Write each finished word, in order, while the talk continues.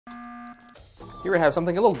Here I have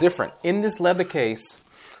something a little different. In this leather case,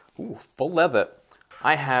 ooh, full leather,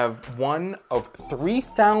 I have one of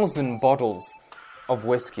 3,000 bottles of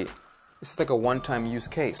whiskey. This is like a one-time use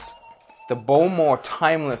case. The Bowmore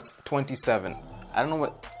Timeless 27. I don't know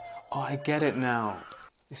what... Oh, I get it now.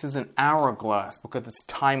 This is an hourglass because it's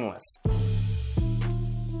timeless.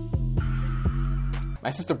 My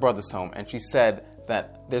sister brought this home and she said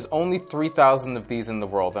that there's only 3,000 of these in the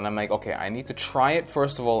world. And I'm like, okay, I need to try it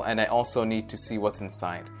first of all, and I also need to see what's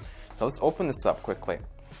inside. So let's open this up quickly.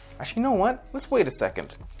 Actually, you know what? Let's wait a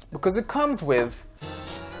second. Because it comes with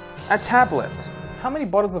a tablet. How many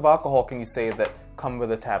bottles of alcohol can you say that come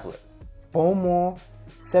with a tablet? Bowmore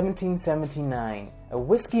 1779, a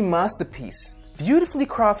whiskey masterpiece, beautifully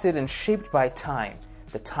crafted and shaped by time.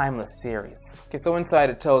 The Timeless series. Okay, so inside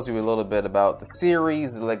it tells you a little bit about the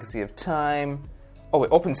series, the legacy of time. Oh,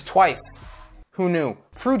 it opens twice. Who knew?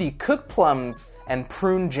 Fruity cooked plums and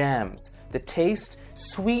prune jams. The taste,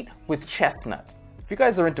 sweet with chestnut. If you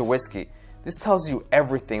guys are into whiskey, this tells you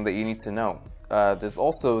everything that you need to know. There's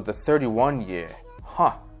also the 31 year.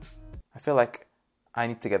 Huh. I feel like I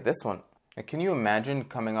need to get this one. Like, can you imagine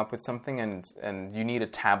coming up with something and you need a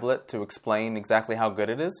tablet to explain exactly how good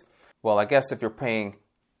it is? Well, I guess if you're paying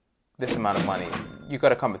this amount of money, you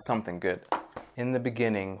gotta come with something good. In the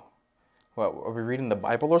beginning, what, are we reading the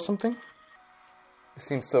Bible or something? It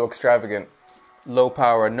seems so extravagant. Low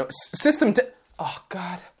power, no system to... Oh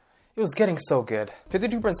God, it was getting so good.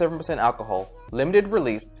 52.7% alcohol, limited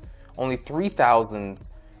release, only 3,000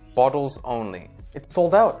 bottles only. It's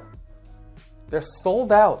sold out. They're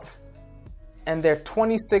sold out. And they're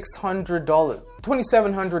 $2,600,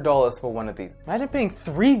 $2,700 for one of these. Imagine paying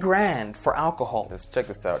 $3 grand for alcohol. Let's check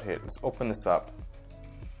this out here. Let's open this up.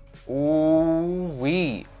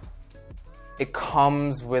 Ooh-wee. It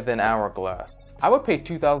comes with an hourglass. I would pay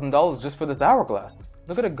 $2,000 just for this hourglass.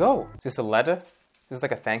 Look at it go. Is this a letter? Is this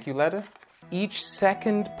like a thank you letter? Each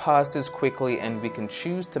second passes quickly and we can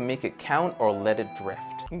choose to make it count or let it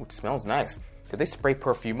drift. Ooh, it smells nice. Did they spray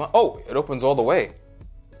perfume on? Oh, it opens all the way.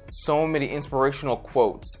 So many inspirational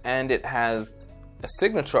quotes, and it has a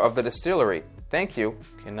signature of the distillery. Thank you.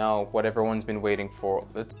 Okay, now what everyone's been waiting for.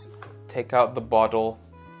 Let's take out the bottle.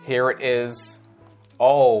 Here it is.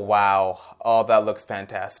 Oh, wow. Oh, that looks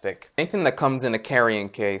fantastic. Anything that comes in a carrying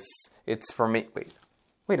case, it's for me.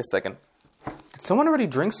 Wait a second. Did someone already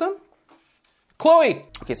drink some? Chloe!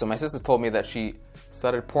 Okay, so my sister told me that she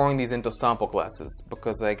started pouring these into sample glasses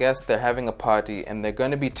because I guess they're having a party and they're going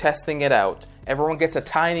to be testing it out. Everyone gets a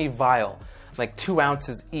tiny vial, like 2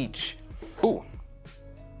 ounces each. Ooh.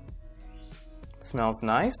 It smells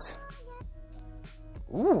nice.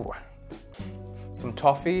 Ooh. Some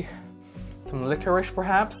toffee, some licorice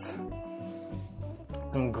perhaps,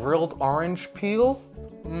 some grilled orange peel.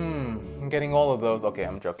 I'm getting all of those. Okay,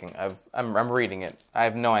 I'm joking. I'm reading it. I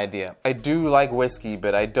have no idea. I do like whiskey,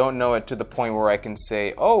 but I don't know it to the point where I can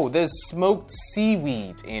say, oh, there's smoked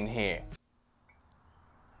seaweed in here.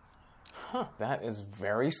 Huh, that is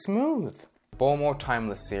very smooth. Bowmore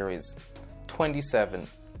Timeless Series, 27,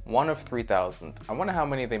 one of 3,000. I wonder how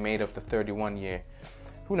many they made of the 31 year.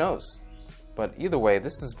 Who knows? But either way,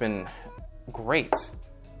 this has been great.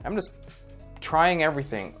 I'm just trying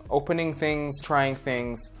everything, opening things, trying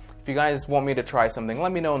things. If you guys want me to try something,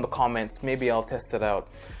 let me know in the comments. Maybe I'll test it out.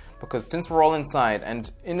 Because since we're all inside,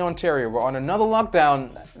 and in Ontario, we're on another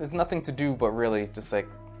lockdown, there's nothing to do but really just like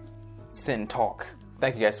sit and talk.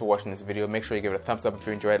 Thank you guys for watching this video. Make sure you give it a thumbs up if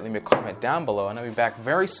you enjoyed it. Leave me a comment down below, and I'll be back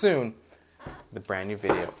very soon with a brand new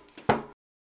video.